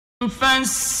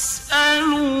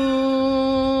فاسألوا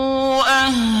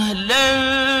أهل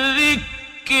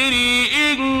الذكر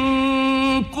إن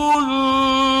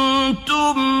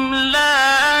كنتم لا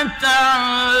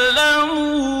تعلمون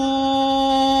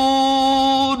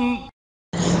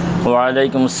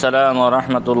ওয়ালাইকুম আসসালাম ওয়া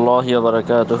রাহমাতুল্লাহি ওয়া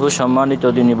বারাকাতুহু। সম্মানিত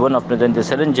দিনী বোন, আপনি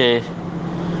জানতেছিলেন যে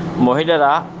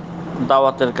মহিলারা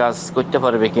দাওয়াতের কাজ করতে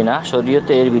পারবে কিনা,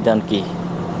 শরীয়তে এর বিধান কি।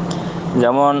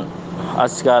 যেমন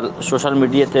আজকাল সোশ্যাল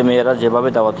মিডিয়াতে মেয়েরা যেভাবে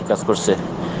দাওয়াতি কাজ করছে,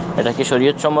 এটা কি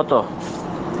শরীয়ত সম্মত?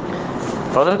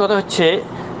 প্রধান কথা হচ্ছে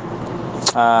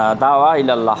দাওয়া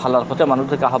ইলাল্লাহ, আল্লাহর পথে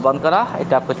মানুষদেরকে আহ্বান করা,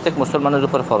 এটা প্রত্যেক মুসলমানের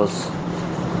উপর ফরজ।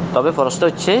 তবে ফরজটা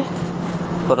হচ্ছে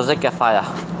ফরজে কেফায়া,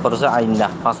 ফরজে আইন না।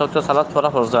 5 ওয়াক্ত সালাত পড়া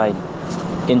ফরজে আইন,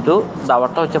 কিন্তু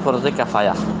দাওয়াতটা হচ্ছে ফরজে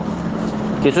কেফায়া।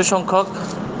 কিছু সংখ্যক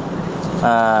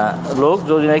লোক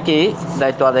যদি নাকি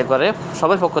দায়িত্ব আদায় করে,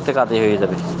 সবার পক্ষ থেকে আদায় হয়ে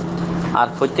যাবে। আর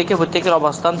প্রত্যেকের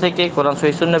অবস্থান থেকে কোরআন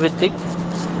সহিহ সুন্নাহ ভিত্তিক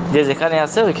যে যেখানে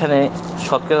আছে ওইখানে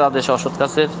সৎ কাজের আদেশ, অসৎ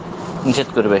কাজের নিষেধ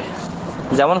করবে।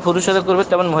 যেমন পুরুষেরা করবে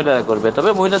তেমন মহিলারা করবে। তবে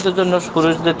মহিলাদের জন্য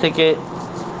পুরুষদের থেকে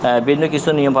ভিন্ন কিছু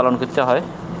নিয়ম পালন করতে হয়।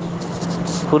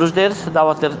 পুরুষদের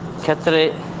দাওয়াতের ক্ষেত্রে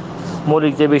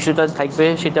মৌলিক যে বিষয়টা থাকবে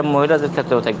সেটা মহিলাদের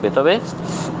ক্ষেত্রেও থাকবে। তবে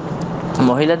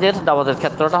মহিলাদের দাওয়াতের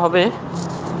ক্ষেত্রটা হবে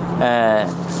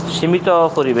সীমিত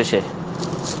পরিবেশে,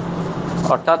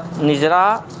 অর্থাৎ নিজেরা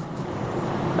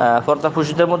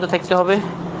পর্দাপুরুষদের মধ্যে থাকতে হবে।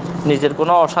 নিজের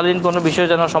কোনো অশালীন কোনো বিষয়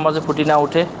যেন সমাজে ফুটি না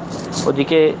ওঠে,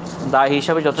 ওদিকে দায়ী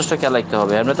হিসাবে যথেষ্ট খেয়াল রাখতে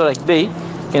হবে। এমনি তো রাখবেই,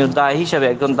 কিন্তু দায়ী হিসাবে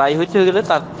একজন দায়ী হইতে গেলে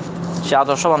তার সে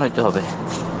আদর্শবান হইতে হবে,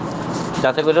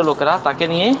 যাতে করে লোকেরা তাকে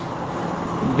নিয়ে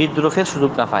বিদ্রোহের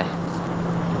সুযোগ না পায়।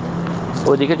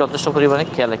 ওইদিকে যথেষ্ট পরিমাণে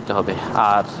খেয়াল রাখতে হবে।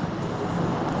 আর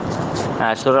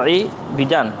শরঈ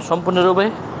বিধান সম্পূর্ণরূপে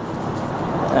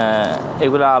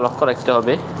এগুলা লক্ষ্য রাখতে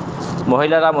হবে।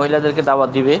 মহিলারা মহিলাদেরকে দাওয়াত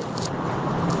দিবে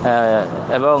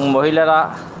এবং মহিলারা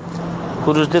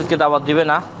পুরুষদেরকে দাওয়াত দিবে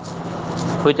না,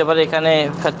 হইতে পারে এখানে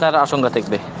ফিতনার আশঙ্কা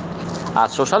থাকবে। আর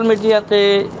সোশ্যাল মিডিয়াতে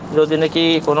যদি নাকি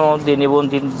কোনো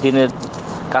দিনের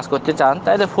কাজ করতে চান,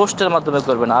 তাহলে পোস্টের মাধ্যমে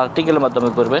করবেন, আর্টিকেলের মাধ্যমে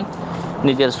করবেন,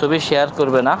 নিজের ছবি শেয়ার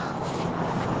করবে না।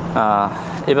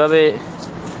 এভাবে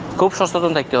খুব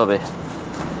সচেতন থাকতে হবে।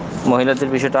 মহিলাদের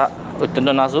বিষয়টা অত্যন্ত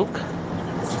নাজুক।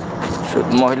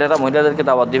 মহিলারা মহিলাদেরকে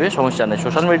দাওয়াত দিবে, সমস্যা নেই।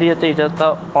 সোশ্যাল মিডিয়াতে এটা তো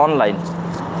অনলাইন,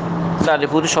 নারী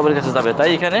পুরুষ সবার কাছে যাবে। তাই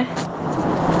এখানে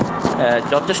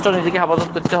যথেষ্ট নিজেকে হেফাজত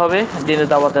করতে হবে। দিনের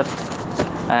দাওয়াতের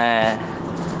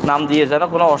নাম দিয়ে যেন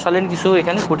কোনো অশালীন কিছু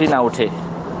এখানে ফুটি না ওঠে,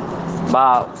 বা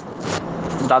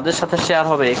যাদের সাথে শেয়ার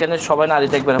হবে এখানে সবাই নারী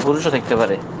থাকবে না, পুরুষও থাকতে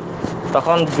পারে।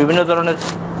 তখন বিভিন্ন ধরনের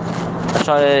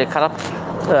খারাপ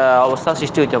অবস্থার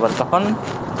সৃষ্টি হইতে পারে। তখন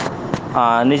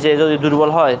নিজে যদি দুর্বল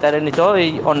হয় তাহলে নিজেও এই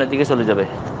অন্যের দিকে চলে যাবে।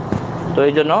 তো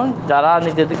এই জন্য যারা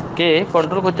নিজেদেরকে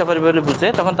কন্ট্রোল করতে পারবে বলে বুঝে,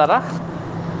 তখন তারা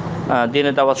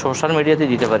দিনের দাওয়াত সোশ্যাল মিডিয়াতে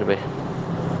দিতে পারবে।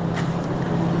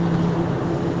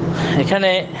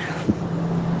 এখানে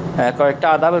কয়েকটা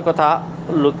আদাবের কথা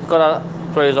লক্ষ্য করা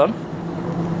প্রয়োজন।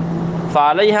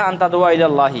 ফালাইহা আন তাদউয়া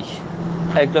ইলাল্লাহি,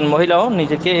 একজন মহিলাও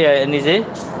নিজে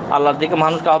আল্লাহর দিকে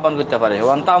মানুষকে আহ্বান করতে পারে।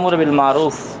 ওয়ান তা'মুরু বিল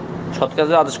মারুফ, সৎ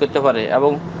কাজের আদেশ করতে পারে,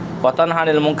 এবং ওয়া তানহা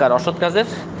আনিল মুনকার, অসৎ কাজের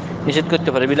নিষেধ করতে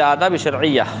পারে। বিল আদাবি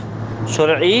শারঈয়্যাহ,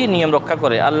 শরঈ নিয়ম রক্ষা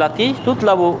করে। আল্লাতি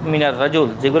তুতলাবু মিনার রাজুল,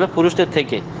 যেগুলো পুরুষদের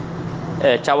থেকে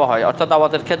চাওয়া হয়। অর্থাৎ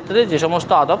দাওয়াতের ক্ষেত্রে যে সমস্ত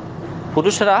আদব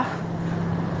পুরুষরা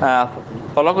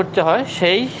ফলো করতে হয়,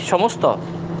 সেই সমস্ত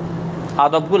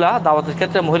আদবগুলা দাওয়াতের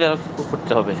ক্ষেত্রে মহিলারা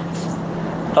করতে হবে।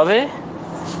 তবে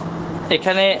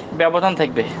এখানে ব্যবধান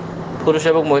থাকবে, পুরুষ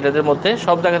এবং মহিলাদের মধ্যে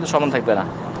সব জায়গাতে সমান থাকবে না।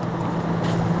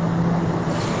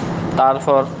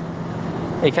 তারপর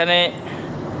এখানে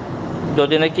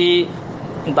যদি নাকি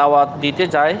দাওয়াত দিতে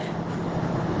যায়,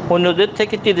 অন্যদের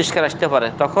থেকে তিরস্কার আসতে পারে,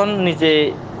 তখন নিজে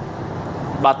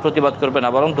বাদ প্রতিবাদ করবে না,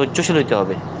 বরং ধৈর্যশীল হইতে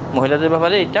হবে। মহিলাদের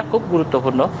ব্যাপারে এটা খুব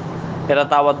গুরুত্বপূর্ণ। এরা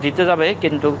দাওয়াত দিতে যাবে,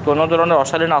 কিন্তু কোনো ধরনের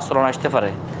অশালীন আচরণ আসতে পারে,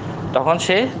 তখন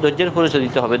সে ধৈর্যের পরিচয়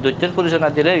দিতে হবে। ধৈর্যের পরিচয় না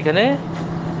দিলে এখানে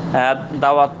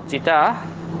দাওয়াত যেটা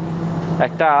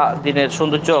একটা দিনের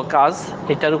সৌন্দর্য কাজ,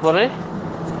 এটার উপরে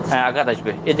আঘাত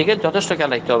আসবে। এদিকে যথেষ্ট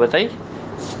খেয়াল রাখতে হবে। তাই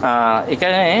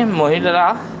এখানে মহিলারা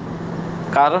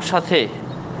কারোর সাথে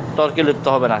তর্কে লিপ্ত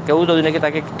হবে না। কেউ যদি নাকি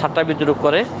তাকে ঠাট্টা বিদ্রুপ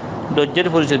করে, ধৈর্যের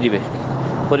পরিচয় দিবে,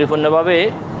 পরিপূর্ণভাবে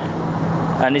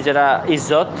নিজেরা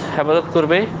ইজ্জত হেফাজত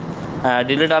করবে।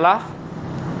 ঢিলেঢালা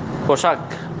পোশাক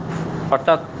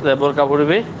অর্থাৎ বোরকা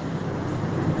পরবে।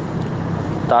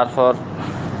 তারপর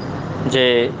যে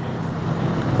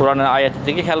কোরআনের আয়াতের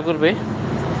দিকে খেয়াল করবে।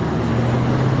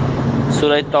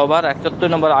 সূরা তাওবার ৭১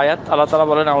 নম্বর আয়াত, আল্লাহ তাআলা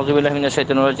বলেন, আউযু বিল্লাহি মিনাশ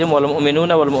শাইতানির রাজিম, ওয়াল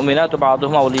মুমিনুনা ওয়াল মুমিনাতু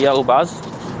বা'দুহুম আউলিয়াউ বা'দ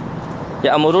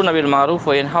ইয়া'মুরুনা বিল মারুফ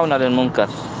ওয়া ইয়ানহাউনা আনিল মুনকার।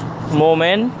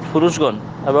 মোমেন পুরুষগণ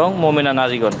এবং মোমেনা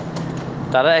নারীগণ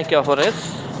তারা একে অপরের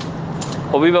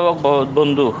অভিভাবক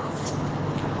বন্ধু,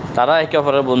 তারা একে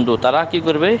অপরের বন্ধু। তারা কি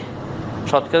করবে?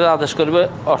 সৎ কাজের আদেশ করবে,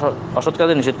 অসৎ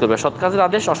কাজে নিষেধ করবে। সৎ কাজের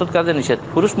আদেশ, অসৎ কাজের নিষেধ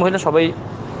পুরুষ মহিলা সবাই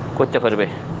করতে পারবে।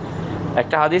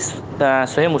 একটা হাদিস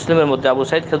সহিহ মুসলিমের মধ্যে আবু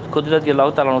সাইদ খুদরি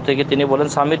রাদিয়াল্লাহু তাআলা আনহু থেকে তিনি বলেন,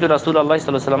 সামিতু রাসূলুল্লাহ সাল্লাল্লাহু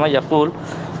আলাইহি ওয়াসাল্লাম ইয়াকুল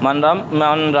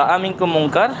মান রাআ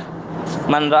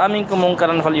মিনকুম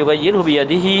মুনকারান ফালইয়ুগাইয়িরহু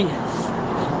বিয়াদিহি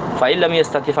ফাইন লাম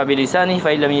ইয়াস্তাতি ফাবিলিসানিহি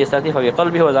ফাইন লাম ইয়াস্তাতি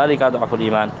ফাবিকলবিহি ওয়া যালিকা আদআফুল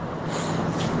ঈমান।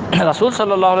 রাসূল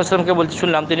সাল্লাল্লাহু আলাইহি ওয়াসাল্লামকে বলতে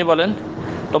শুনলাম, তিনি বলেন,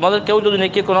 তোমাদের কেউ যদি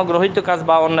নাকি কোনো গ্রহিত কাজ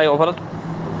বা অন্যায় অপরাধ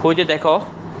হইতে দেখো,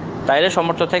 তাইলে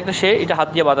সমর্থ থাকলে সে এটা হাত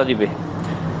দিয়ে বাধা দিবে।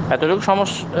 এতটুকু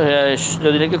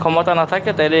যদি নাকি ক্ষমতা না থাকে,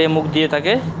 তাইলে মুখ দিয়ে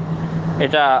থাকে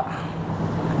এটা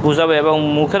বুঝাবে এবং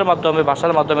মুখের মাধ্যমে,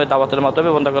 ভাষার মাধ্যমে, দাওয়াতের মাধ্যমে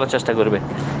বন্ধ করার চেষ্টা করবে।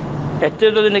 এতে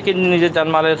যদি নাকি নিজের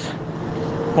জানমালের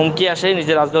হুমকি আসে,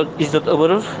 নিজের ইজ্জত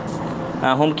অবরুর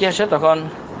হুমকি আসে, তখন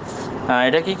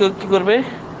এটা কী করবে?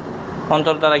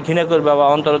 অন্তর তারা ঘৃণা করবে বা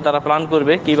অন্তর তারা প্ল্যান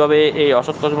করবে কীভাবে এই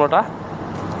অসৎ কর্মটা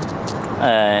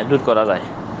দূর করা যায়।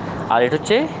 আর এটা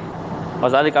হচ্ছে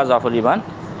ওয়াযালিকা আযআফুল ঈমান,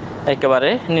 একেবারে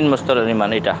নিম্ন স্তরের ঈমান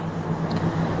এটা।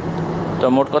 তো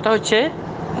মোট কথা হচ্ছে,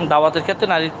 দাওয়াতের ক্ষেত্রে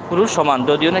নারী পুরুষ সমান,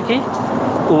 যদিও নাকি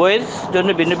উভয়ের জন্য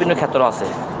ভিন্ন ভিন্ন ক্ষেত্র আছে।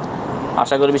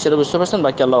 আশা করি বিষয়টা বুঝতে পারছেন।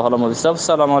 বাকি আল্লাহ ভালো বুঝতে।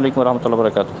 আসসালামু আলাইকুম ওয়া রাহমাতুল্লাহি ওয়া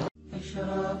বারাকাতুহু।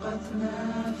 أشرقت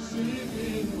نفسي في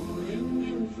نور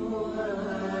من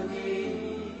فؤادي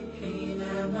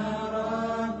حينما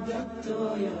رددت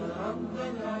يا رب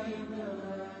العالمين.